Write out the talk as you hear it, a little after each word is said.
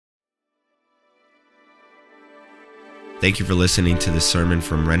Thank you for listening to this sermon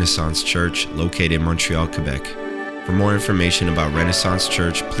from Renaissance Church, located in Montreal, Quebec. For more information about Renaissance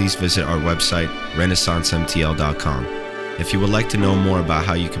Church, please visit our website, renaissancemtl.com. If you would like to know more about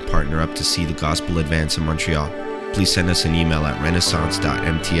how you can partner up to see the gospel advance in Montreal, please send us an email at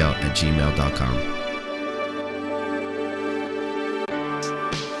renaissance.mtl@gmail.com.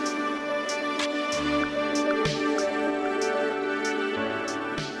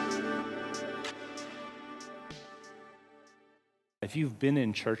 If you've been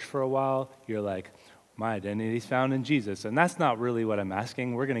in church for a while, you're like, my identity is found in Jesus. And that's not really what I'm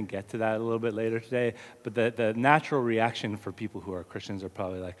asking. We're going to get to that a little bit later today. But the natural reaction for people who are Christians are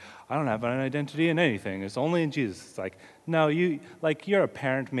probably like, I don't have an identity in anything. It's only in Jesus. It's like, no, you're a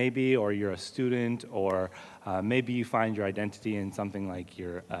parent maybe, or you're a student, or maybe you find your identity in something like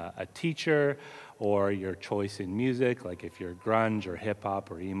you're a teacher, or your choice in music, like if you're grunge or hip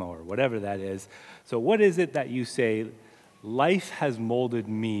hop or emo or whatever that is. So what is it that you say, life has molded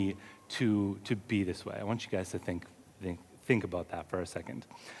me to be this way? I want you guys to think about that for a second.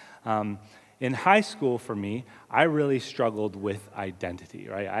 In high school, for me, I really struggled with identity.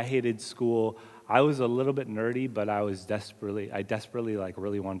 Right? I hated school. I was a little bit nerdy, but I desperately like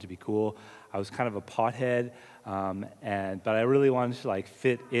really wanted to be cool. I was kind of a pothead, but I really wanted to like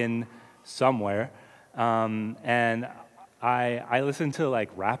fit in somewhere. And I listened to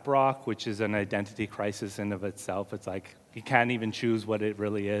like rap rock, which is an identity crisis in of itself. It's like you can't even choose what it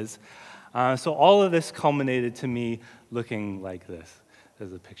really is. So all of this culminated to me looking like this.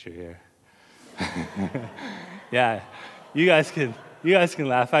 There's a picture here. Yeah, you guys can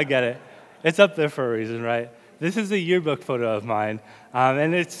laugh. I get it. It's up there for a reason, right? This is a yearbook photo of mine,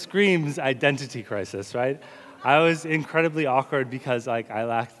 and it screams identity crisis, right? I was incredibly awkward because like I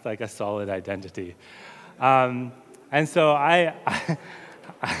lacked like a solid identity. And so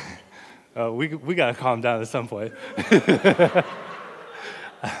we gotta calm down at some point.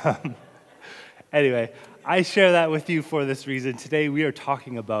 Anyway, I share that with you for this reason. Today we are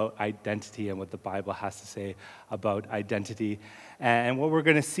talking about identity and what the Bible has to say about identity. And what we're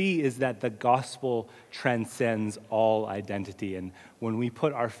going to see is that the gospel transcends all identity. And when we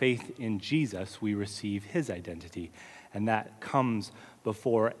put our faith in Jesus, we receive his identity. And that comes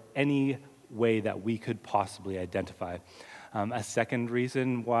before any way that we could possibly identify. A second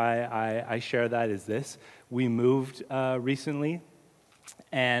reason why I share that is this. We moved recently,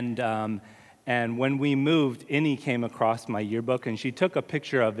 and when we moved, Innie came across my yearbook, and she took a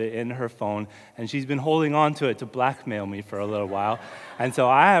picture of it in her phone, and she's been holding on to it to blackmail me for a little while. And so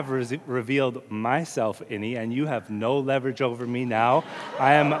I have revealed myself, Innie, and you have no leverage over me now.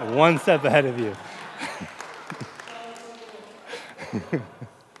 I am one step ahead of you.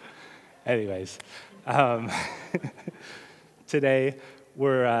 Anyways, today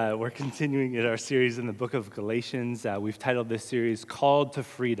we're continuing in our series in the book of Galatians. We've titled this series "Called to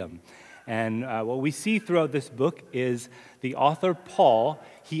Freedom," and what we see throughout this book is the author Paul.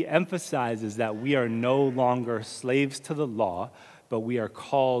 He emphasizes that we are no longer slaves to the law, but we are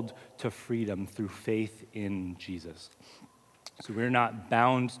called to freedom through faith in Jesus. So we're not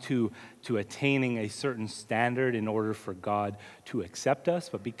bound to attaining a certain standard in order for God to accept us,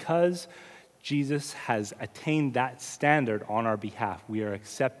 but because Jesus has attained that standard on our behalf, we are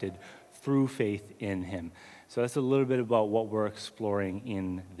accepted through faith in him. So that's a little bit about what we're exploring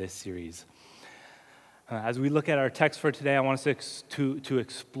in this series. As we look at our text for today, I want us to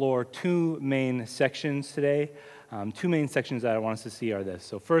explore two main sections today. Two main sections that I want us to see are this.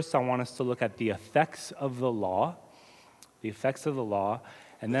 So first, I want us to look at the effects of the law,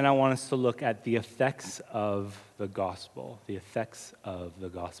 and then I want us to look at the effects of the gospel,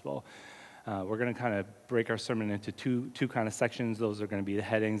 We're going to kind of break our sermon into two kind of sections. Those are going to be the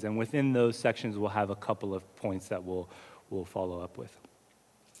headings, and within those sections, we'll have a couple of points that we'll follow up with.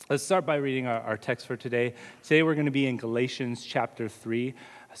 Let's start by reading our text for today. Today, we're going to be in Galatians chapter 3.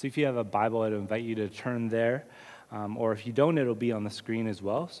 So if you have a Bible, I'd invite you to turn there. Or if you don't, it'll be on the screen as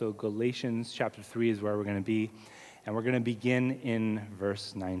well. So Galatians chapter 3 is where we're going to be. And we're going to begin in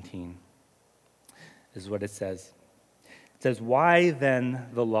verse 19. This is what it says. It says, "Why then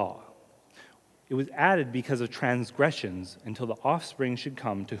the law? It was added because of transgressions until the offspring should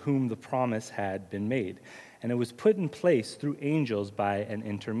come to whom the promise had been made. And it was put in place through angels by an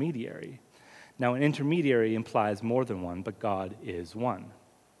intermediary. Now an intermediary implies more than one, but God is one.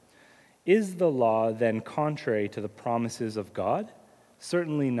 Is the law then contrary to the promises of God?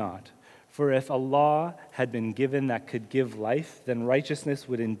 Certainly not. For if a law had been given that could give life, then righteousness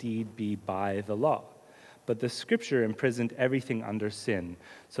would indeed be by the law. But the Scripture imprisoned everything under sin,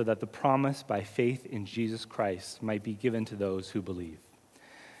 so that the promise by faith in Jesus Christ might be given to those who believe.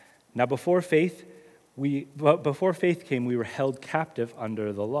 Now before faith, But before faith came, we were held captive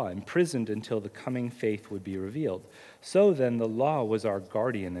under the law, imprisoned until the coming faith would be revealed. So then, the law was our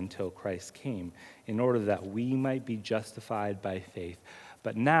guardian until Christ came, in order that we might be justified by faith.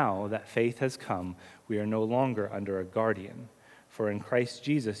 But now that faith has come, we are no longer under a guardian. For in Christ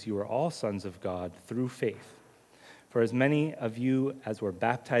Jesus, you are all sons of God through faith. For as many of you as were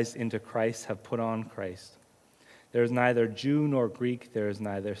baptized into Christ have put on Christ. There is neither Jew nor Greek, there is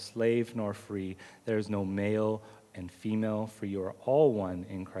neither slave nor free, there is no male and female, for you are all one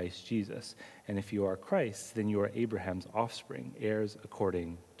in Christ Jesus. And if you are Christ, then you are Abraham's offspring, heirs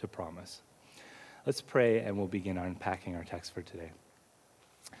according to promise. Let's pray, and we'll begin unpacking our text for today.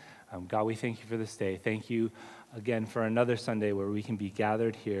 God, we thank you for this day. Thank you again for another Sunday where we can be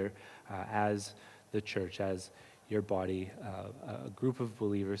gathered here as the church, as your body, a group of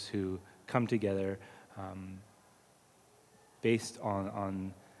believers who come together based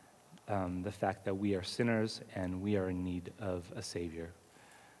on the fact that we are sinners and we are in need of a Savior.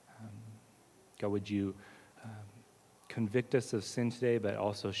 God, would you convict us of sin today, but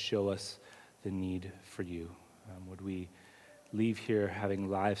also show us the need for you? Would we leave here having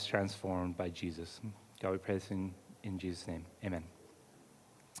lives transformed by Jesus? God, we pray this in Jesus' name. Amen.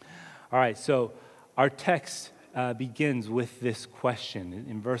 All right, so our text begins with this question.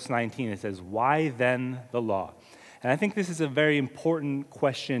 In verse 19, it says, "Why then the law?" And I think this is a very important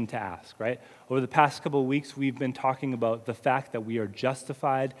question to ask, right? Over the past couple of weeks, we've been talking about the fact that we are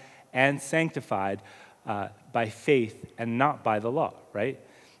justified and sanctified by faith and not by the law, right?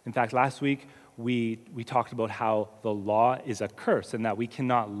 In fact, last week, we talked about how the law is a curse and that we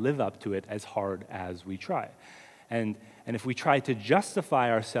cannot live up to it as hard as we try. And if we try to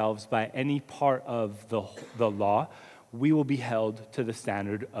justify ourselves by any part of the law, we will be held to the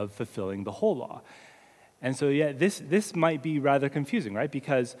standard of fulfilling the whole law. And so, yeah, this might be rather confusing, right?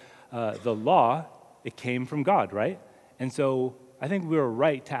 Because the law, it came from God, right? And so I think we were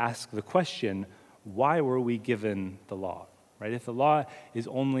right to ask the question, why were we given the law, right? If the law is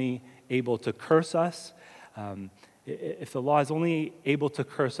only able to curse us, if the law is only able to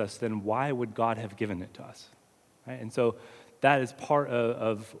curse us, then why would God have given it to us, right? And so that is part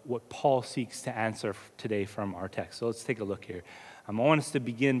of what Paul seeks to answer today from our text. So let's take a look here. I want us to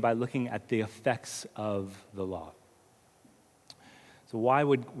begin by looking at the effects of the law. So why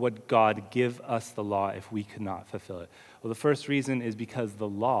would God give us the law if we could not fulfill it? Well, the first reason is because the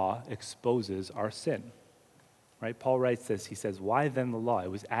law exposes our sin. Right? Paul writes this. He says, "Why then the law?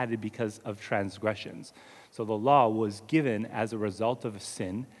 It was added because of transgressions." So the law was given as a result of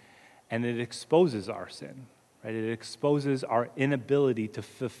sin, and it exposes our sin. Right? It exposes our inability to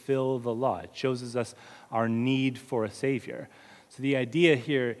fulfill the law. It shows us our need for a Savior. So the idea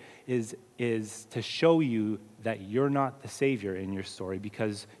here is to show you that you're not the Savior in your story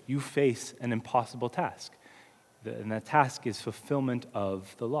because you face an impossible task. And that task is fulfillment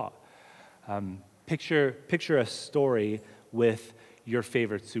of the law. Picture a story with your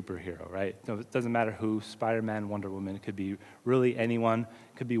favorite superhero, right? So it doesn't matter who, Spider-Man, Wonder Woman, it could be really anyone,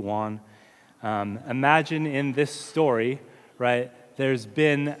 it could be Juan. Imagine in this story, right, there's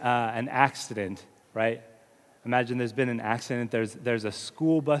been an accident, right? Imagine there's been an accident. There's a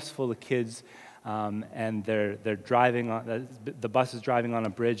school bus full of kids, and they're driving on. The bus is driving on a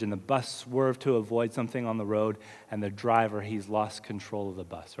bridge, and the bus swerved to avoid something on the road. And the driver, he's lost control of the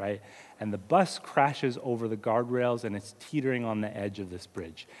bus, right? And the bus crashes over the guardrails, and it's teetering on the edge of this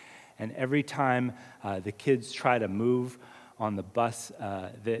bridge. And every time the kids try to move on the bus,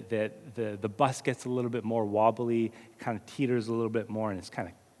 the bus gets a little bit more wobbly, kind of teeters a little bit more, and it's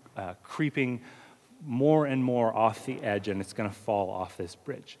kind of creeping more and more off the edge, and it's going to fall off this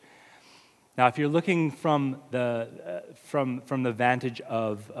bridge. Now, if you're looking from the vantage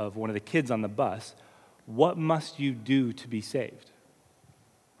of one of the kids on the bus, what must you do to be saved?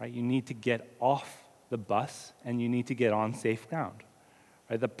 Right? You need to get off the bus, and you need to get on safe ground.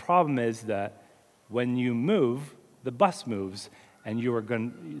 Right? The problem is that when you move, the bus moves, and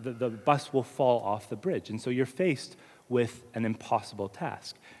the bus will fall off the bridge, and so you're faced with an impossible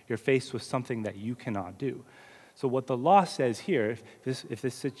task. You're faced with something that you cannot do. So what the law says here, if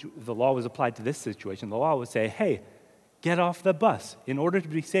the law was applied to this situation, the law would say, hey, get off the bus. In order to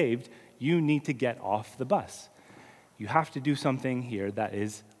be saved, you need to get off the bus. You have to do something here that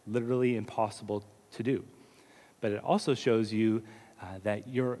is literally impossible to do. But it also shows you that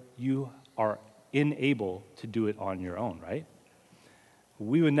you are unable to do it on your own, right?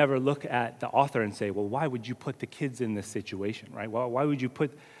 We would never look at the author and say, well, why would you put the kids in this situation, right? Well, why would you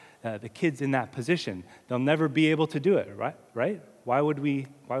put the kids in that position? They'll never be able to do it, right? Why wouldn't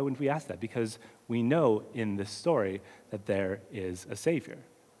we ask that? Because we know in this story that there is a Savior.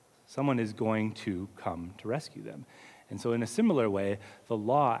 Someone is going to come to rescue them. And so in a similar way, the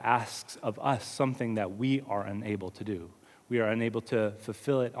law asks of us something that we are unable to do. We are unable to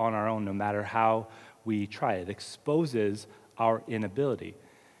fulfill it on our own, no matter how we try. It exposes our inability.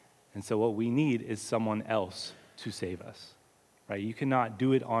 And so what we need is someone else to save us, right? You cannot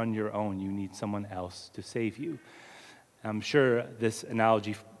do it on your own. You need someone else to save you. I'm sure this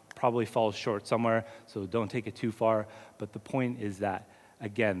analogy probably falls short somewhere, so don't take it too far. But the point is that,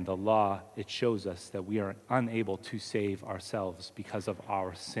 again, the law, it shows us that we are unable to save ourselves because of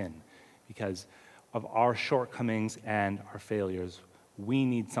our sin, because of our shortcomings and our failures. We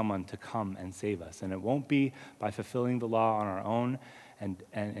need someone to come and save us. And it won't be by fulfilling the law on our own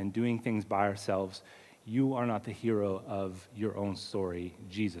and doing things by ourselves. You are not the hero of your own story.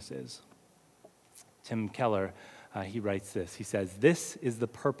 Jesus is. Tim Keller, he writes this. He says, "This is the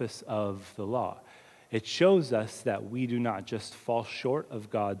purpose of the law. It shows us that we do not just fall short of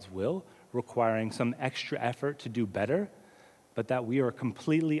God's will, requiring some extra effort to do better, but that we are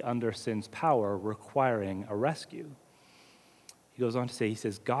completely under sin's power, requiring a rescue." He goes on to say, he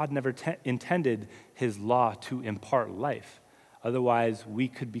says, God never intended his law to impart life. Otherwise, we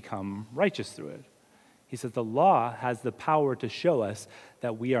could become righteous through it. He says the law has the power to show us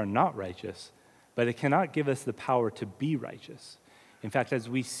that we are not righteous, but it cannot give us the power to be righteous. In fact, as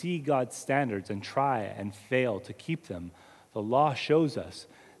we see God's standards and try and fail to keep them, the law shows us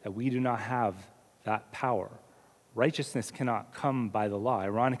that we do not have that power. Righteousness cannot come by the law.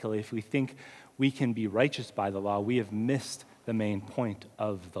 Ironically, if we think we can be righteous by the law, we have missed the main point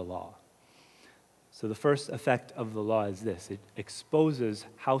of the law. So the first effect of the law is this: it exposes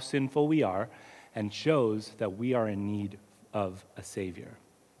how sinful we are and shows that we are in need of a Savior.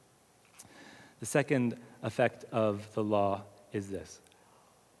 The second effect of the law is this: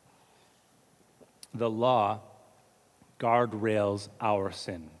 the law guardrails our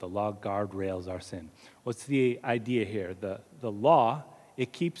sin. The law guardrails our sin. What's the idea here? The law,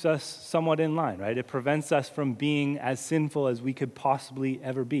 it keeps us somewhat in line, right? It prevents us from being as sinful as we could possibly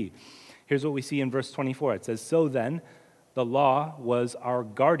ever be. Here's what we see in verse 24. It says, "So then, the law was our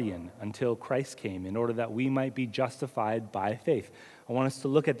guardian until Christ came, in order that we might be justified by faith." I want us to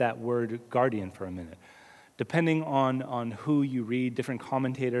look at that word guardian for a minute. Depending on who you read, different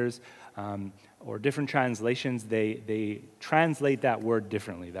commentators or different translations, they translate that word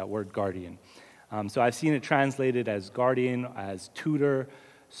differently, that word guardian. So I've seen it translated as guardian, as tutor,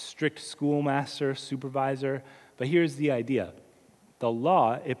 strict schoolmaster, supervisor. But here's the idea. The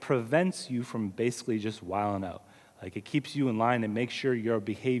law, it prevents you from basically just wilding out. Like, it keeps you in line and makes sure your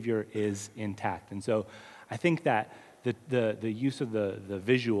behavior is intact. And so I think that the use of the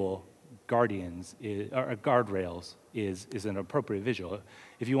visual guardians or guardrails is an appropriate visual.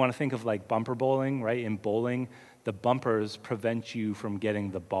 If you want to think of like bumper bowling, right? In bowling, the bumpers prevent you from getting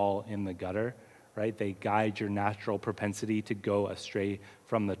the ball in the gutter, right? They guide your natural propensity to go astray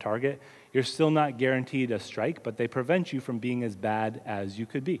from the target. You're still not guaranteed a strike, but they prevent you from being as bad as you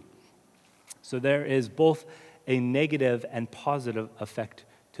could be. So there is both a negative and positive effect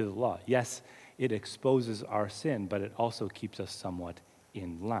to the law. Yes, it exposes our sin, but it also keeps us somewhat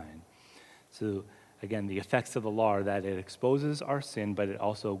in line. So again, the effects of the law are that it exposes our sin, but it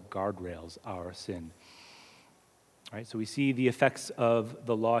also guardrails our sin. All right, so we see the effects of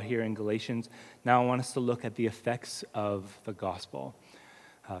the law here in Galatians. Now I want us to look at the effects of the gospel.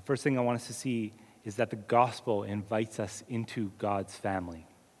 First thing I want us to see is that the gospel invites us into God's family.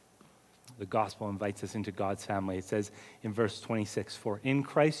 The gospel invites us into God's family. It says in verse 26, "For in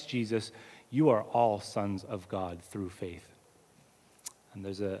Christ Jesus you are all sons of God through faith." And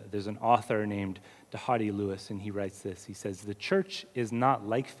there's an author named Dhati Lewis, and he writes this. He says, "The church is not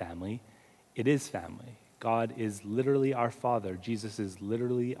like family, it is family. God is literally our father. Jesus is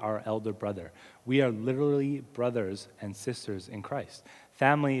literally our elder brother. We are literally brothers and sisters in Christ."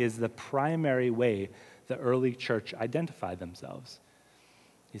 Family is the primary way the early church identified themselves.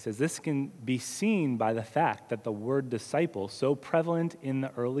 He says this can be seen by the fact that the word disciple, so prevalent in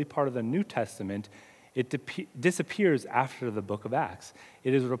the early part of the New Testament, it disappears after the book of Acts.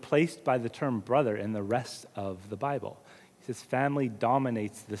 It is replaced by the term brother in the rest of the Bible. He says family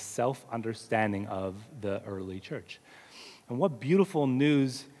dominates the self-understanding of the early church. And what beautiful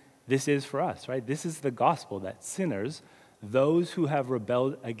news this is for us, right? This is the gospel that sinners, those who have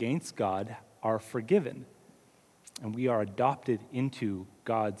rebelled against God, are forgiven. And we are adopted into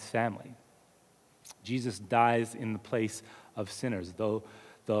God's family. Jesus dies in the place of sinners. Though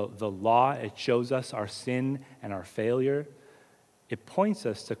the law, it shows us our sin and our failure, it points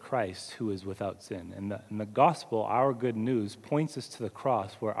us to Christ who is without sin. And the gospel, our good news, points us to the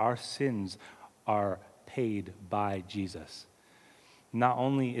cross where our sins are paid by Jesus. not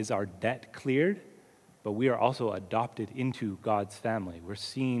only is our debt cleared, but we are also adopted into God's family. We're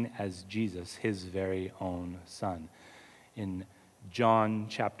seen as Jesus, his very own son. In John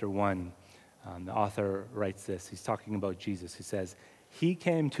chapter 1, the author writes this. He's talking about Jesus. He says, "He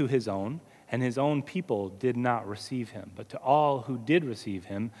came to his own, and his own people did not receive him. But to all who did receive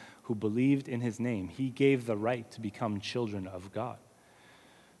him, who believed in his name, he gave the right to become children of God."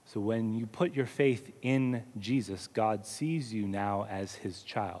 So when you put your faith in Jesus, God sees you now as his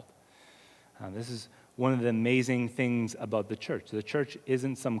child. This is one of the amazing things about the church. The church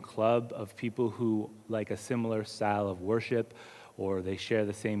isn't some club of people who like a similar style of worship or they share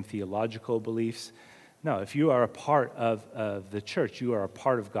the same theological beliefs. No, if you are a part of the church, you are a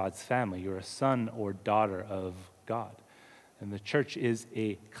part of God's family. You're a son or daughter of God. And the church is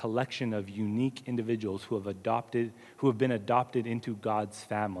a collection of unique individuals who have been adopted into God's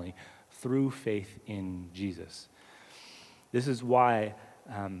family through faith in Jesus. This is why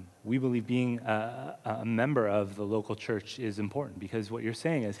we believe being a member of the local church is important, because what you're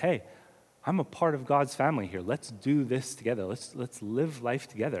saying is, hey, I'm a part of God's family here. Let's do this together. Let's live life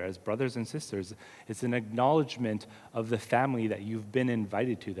together as brothers and sisters. It's an acknowledgement of the family that you've been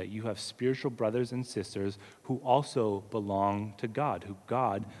invited to, that you have spiritual brothers and sisters who also belong to God, who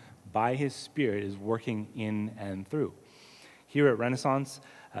God, by his Spirit, is working in and through. Here at Renaissance,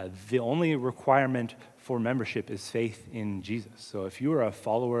 the only requirement for membership is faith in Jesus. So if you are a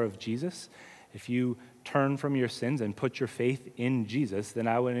follower of Jesus, if you turn from your sins and put your faith in Jesus, then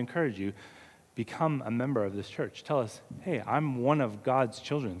I would encourage you, become a member of this church. Tell us, hey, I'm one of God's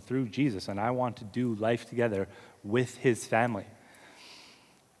children through Jesus, and I want to do life together with his family.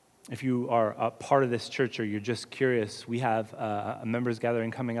 If you are a part of this church or you're just curious, we have a members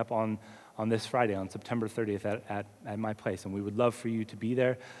gathering coming up on this Friday, on September 30th at my place, and we would love for you to be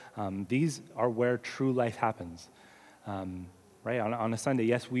there. These are where true life happens. Right, on a Sunday,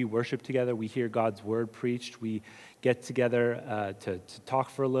 yes, we worship together, we hear God's word preached, we get together to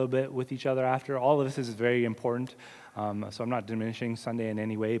talk for a little bit with each other after. All of this is very important, so I'm not diminishing Sunday in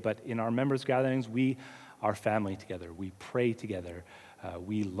any way, but in our members' gatherings, we are family together. We pray together,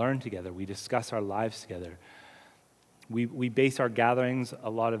 we learn together, we discuss our lives together. We base our gatherings, a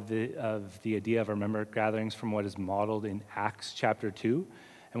lot of the idea of our member gatherings, from what is modeled in Acts chapter 2.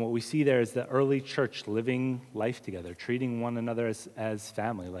 And what we see there is the early church living life together, treating one another as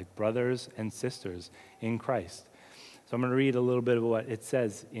family, like brothers and sisters in Christ. So I'm going to read a little bit of what it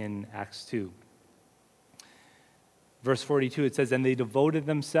says in Acts 2. Verse 42, it says, "And they devoted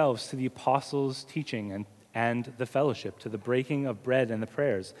themselves to the apostles' teaching and the fellowship, to the breaking of bread and the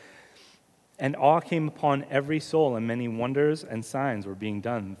prayers. And awe came upon every soul, and many wonders and signs were being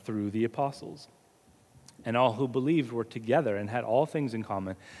done through the apostles. And all who believed were together and had all things in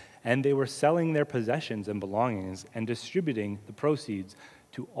common, and they were selling their possessions and belongings and distributing the proceeds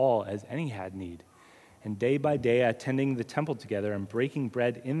to all as any had need. And day by day, attending the temple together and breaking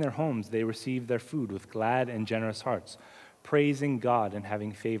bread in their homes, they received their food with glad and generous hearts, praising God and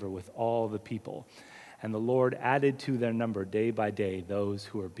having favor with all the people. And the Lord added to their number day by day those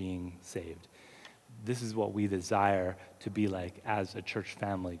who are being saved." This is what we desire to be like as a church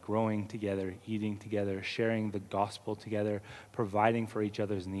family, growing together, eating together, sharing the gospel together, providing for each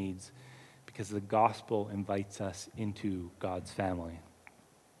other's needs, because the gospel invites us into God's family.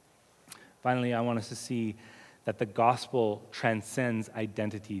 Finally, I want us to see that the gospel transcends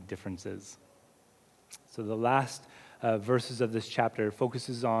identity differences. So the last verses of this chapter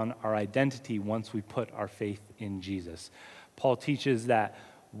focuses on our identity once we put our faith in Jesus. Paul teaches that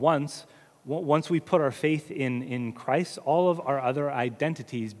once we put our faith in Christ, all of our other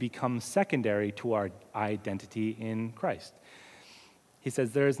identities become secondary to our identity in Christ. He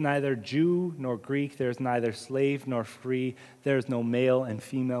says, "There is neither Jew nor Greek, there is neither slave nor free, there is no male and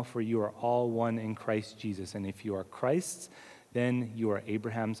female, for you are all one in Christ Jesus. And if you are Christ's, then you are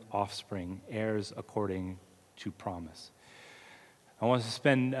Abraham's offspring, heirs according to promise." I want us to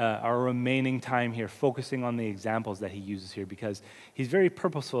spend our remaining time here focusing on the examples that he uses here, because he's very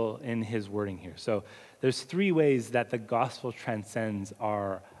purposeful in his wording here. So there's three ways that the gospel transcends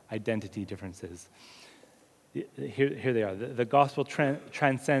our identity differences. Here they are. The gospel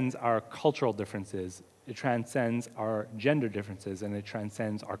transcends our cultural differences, it transcends our gender differences, and it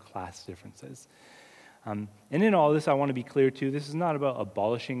transcends our class differences. And in all this, I want to be clear too, this is not about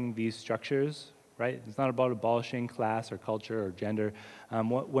abolishing these structures, right? It's not about abolishing class or culture or gender.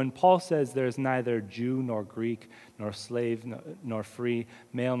 When Paul says there's neither Jew nor Greek, nor slave nor free,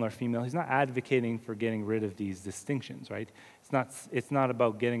 male nor female, he's not advocating for getting rid of these distinctions, right? It's not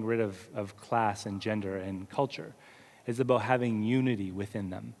about getting rid of class and gender and culture. It's about having unity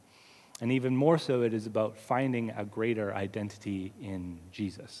within them. And even more so, it is about finding a greater identity in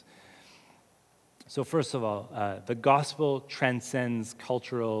Jesus. So first of all, the gospel transcends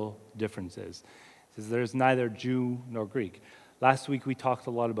cultural differences. It says there's neither Jew nor Greek. Last week we talked a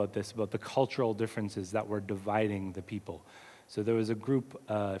lot about this, about the cultural differences that were dividing the people. So there was a group,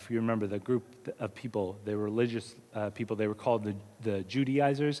 if you remember, the group of people, they were religious people, they were called the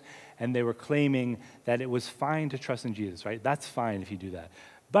Judaizers, and they were claiming that it was fine to trust in Jesus, right? That's fine if you do that.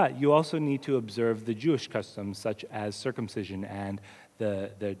 But you also need to observe the Jewish customs, such as circumcision and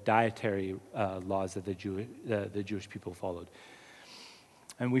the dietary laws that the Jewish people followed.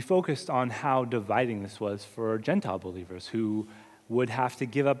 And we focused on how dividing this was for Gentile believers who would have to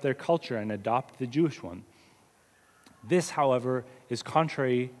give up their culture and adopt the Jewish one. This, however, is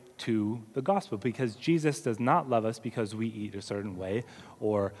contrary to the gospel, because Jesus does not love us because we eat a certain way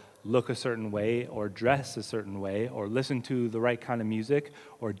or look a certain way or dress a certain way or listen to the right kind of music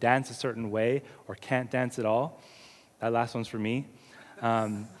or dance a certain way or can't dance at all. That last one's for me.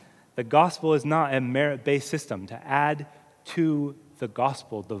 The gospel is not a merit-based system. To add to the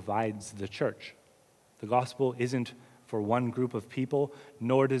gospel divides the church. The gospel isn't for one group of people,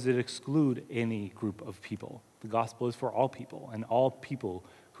 nor does it exclude any group of people. The gospel is for all people, and all people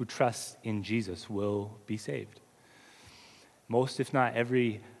who trust in Jesus will be saved. Most, if not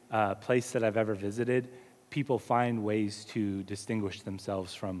every place that I've ever visited, people find ways to distinguish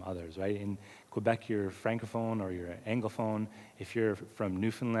themselves from others, right? In Quebec, you're Francophone or you're Anglophone. If you're from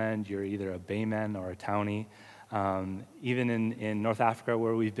Newfoundland, you're either a Bayman or a Townie. Even in North Africa,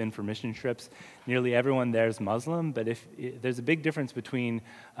 where we've been for mission trips, nearly everyone there is Muslim, but there's a big difference between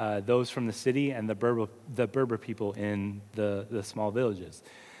those from the city and the Berber people in the small villages.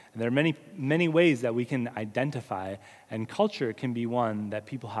 And there are many, many ways that we can identify, and culture can be one that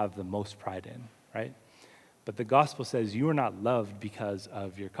people have the most pride in, right? But the gospel says you are not loved because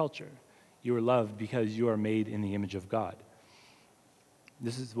of your culture. You are loved because you are made in the image of God.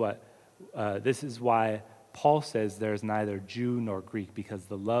 This is why Paul says there is neither Jew nor Greek, because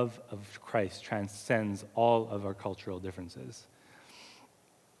the love of Christ transcends all of our cultural differences.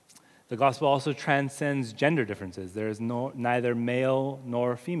 The gospel also transcends gender differences. There is neither male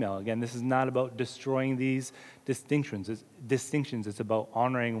nor female. Again, this is not about destroying these distinctions. It's about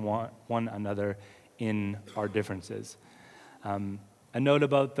honoring one another in our differences. A note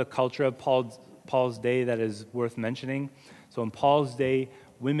about the culture of Paul's day that is worth mentioning. So in Paul's day,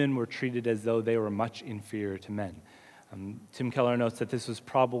 women were treated as though they were much inferior to men. Tim Keller notes that this was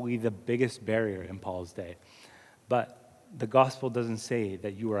probably the biggest barrier in Paul's day. But the gospel doesn't say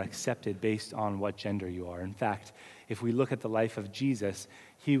that you are accepted based on what gender you are. In fact, if we look at the life of Jesus,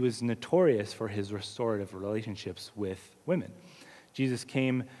 he was notorious for his restorative relationships with women. Jesus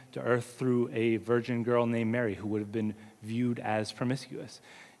came to earth through a virgin girl named Mary, who would have been viewed as promiscuous.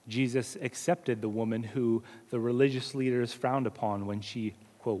 Jesus accepted the woman who the religious leaders frowned upon when she,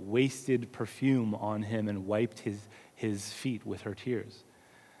 quote, wasted perfume on him and wiped his feet with her tears.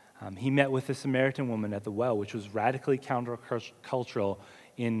 He met with a Samaritan woman at the well, which was radically countercultural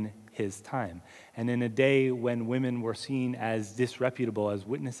in his time. And in a day when women were seen as disreputable as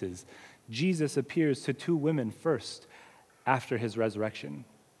witnesses, Jesus appears to two women first after his resurrection.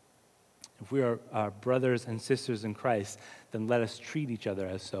 If we are brothers and sisters in Christ, then let us treat each other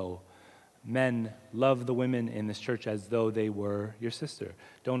as so. Men, love the women in this church as though they were your sister.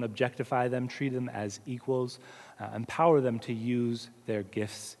 Don't objectify them, treat them as equals. Empower them to use their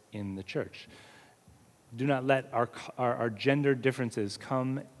gifts in the church. Do not let our gender differences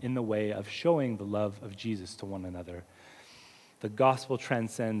come in the way of showing the love of Jesus to one another. The gospel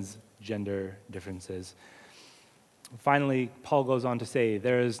transcends gender differences. Finally, Paul goes on to say,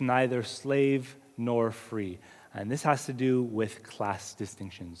 there is neither slave nor free. And this has to do with class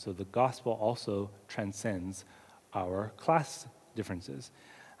distinctions. So the gospel also transcends our class differences.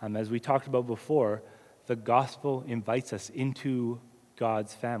 As we talked about before, the gospel invites us into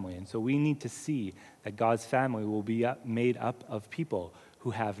God's family. And so we need to see that God's family will be made up of people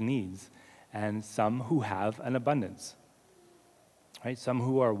who have needs and some who have an abundance. Right? Some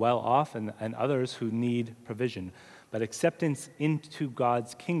who are well off and others who need provision. But acceptance into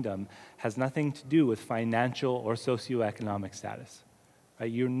God's kingdom has nothing to do with financial or socioeconomic status.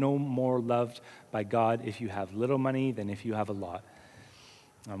 Right? You're no more loved by God if you have little money than if you have a lot.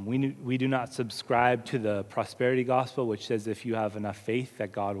 We do not subscribe to the prosperity gospel, which says if you have enough faith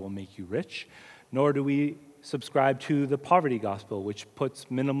that God will make you rich, nor do we subscribe to the poverty gospel, which puts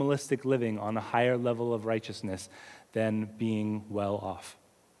minimalistic living on a higher level of righteousness than being well off.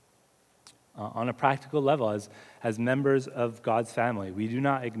 On a practical level, as members of God's family, we do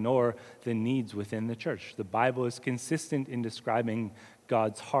not ignore the needs within the church. The Bible is consistent in describing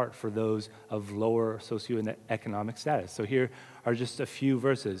God's heart for those of lower socioeconomic status. So here are just a few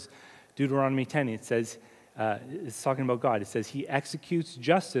verses. Deuteronomy 10, it says, it's talking about God. It says, he executes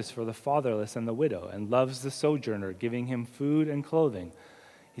justice for the fatherless and the widow and loves the sojourner, giving him food and clothing.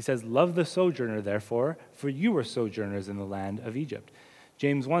 He says, love the sojourner, therefore, for you were sojourners in the land of Egypt.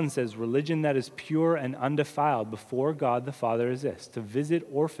 James 1 says, religion that is pure and undefiled before God the Father is this, to visit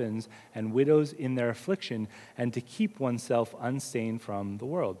orphans and widows in their affliction and to keep oneself unstained from the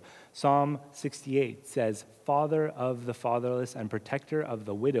world. Psalm 68 says, Father of the fatherless and protector of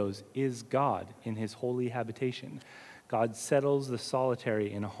the widows is God in his holy habitation. God settles the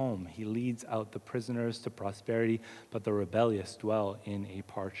solitary in a home. He leads out the prisoners to prosperity, but the rebellious dwell in a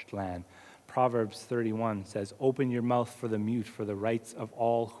parched land. Proverbs 31 says, open your mouth for the mute, for the rights of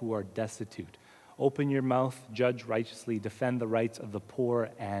all who are destitute. Open your mouth, judge righteously, defend the rights of the poor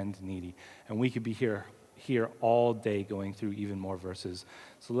and needy. And we could be here all day going through even more verses.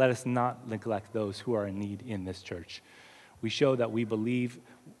 So let us not neglect those who are in need in this church. We show what we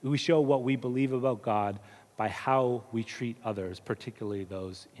believe about God by how we treat others, particularly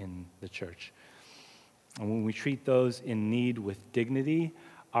those in the church. And when we treat those in need with dignity,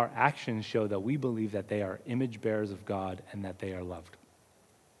 our actions show that we believe that they are image bearers of God and that they are loved.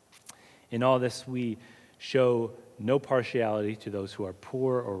 In all this, we show no partiality to those who are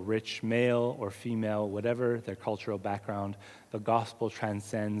poor or rich, male or female, whatever their cultural background. The gospel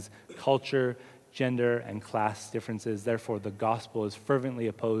transcends culture, gender, and class differences. Therefore, the gospel is fervently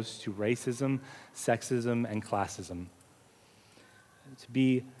opposed to racism, sexism, and classism. To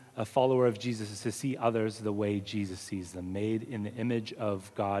be a follower of Jesus is to see others the way Jesus sees them, made in the image of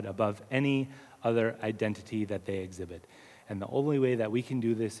God above any other identity that they exhibit. And the only way that we can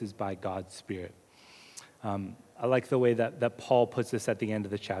do this is by God's Spirit. I like the way that Paul puts this at the end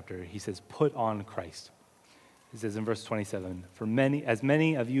of the chapter. He says, put on Christ. He says in verse 27, as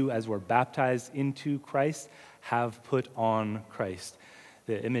many of you as were baptized into Christ have put on Christ.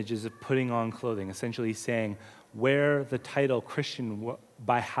 The image is of putting on clothing, essentially saying, wear the title Christian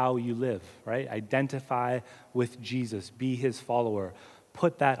by how you live, right? Identify with Jesus, be his follower,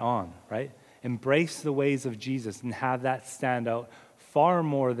 put that on, right? Embrace the ways of Jesus and have that stand out far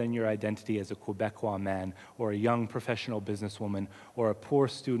more than your identity as a Quebecois man or a young professional businesswoman or a poor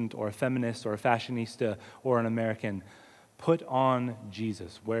student or a feminist or a fashionista or an American. Put on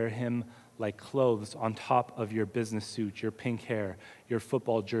Jesus. Wear him like clothes on top of your business suit, your pink hair, your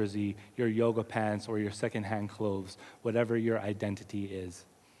football jersey, your yoga pants, or your secondhand clothes, whatever your identity is.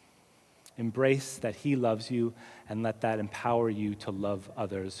 Embrace that he loves you and let that empower you to love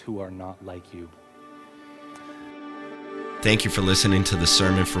others who are not like you. Thank you for listening to the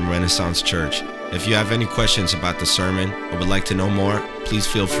sermon from Renaissance Church. If you have any questions about the sermon or would like to know more, please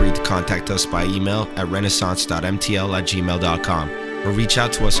feel free to contact us by email at renaissance.mtl@gmail.com or reach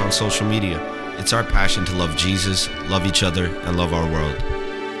out to us on social media. It's our passion to love Jesus, love each other, and love our world.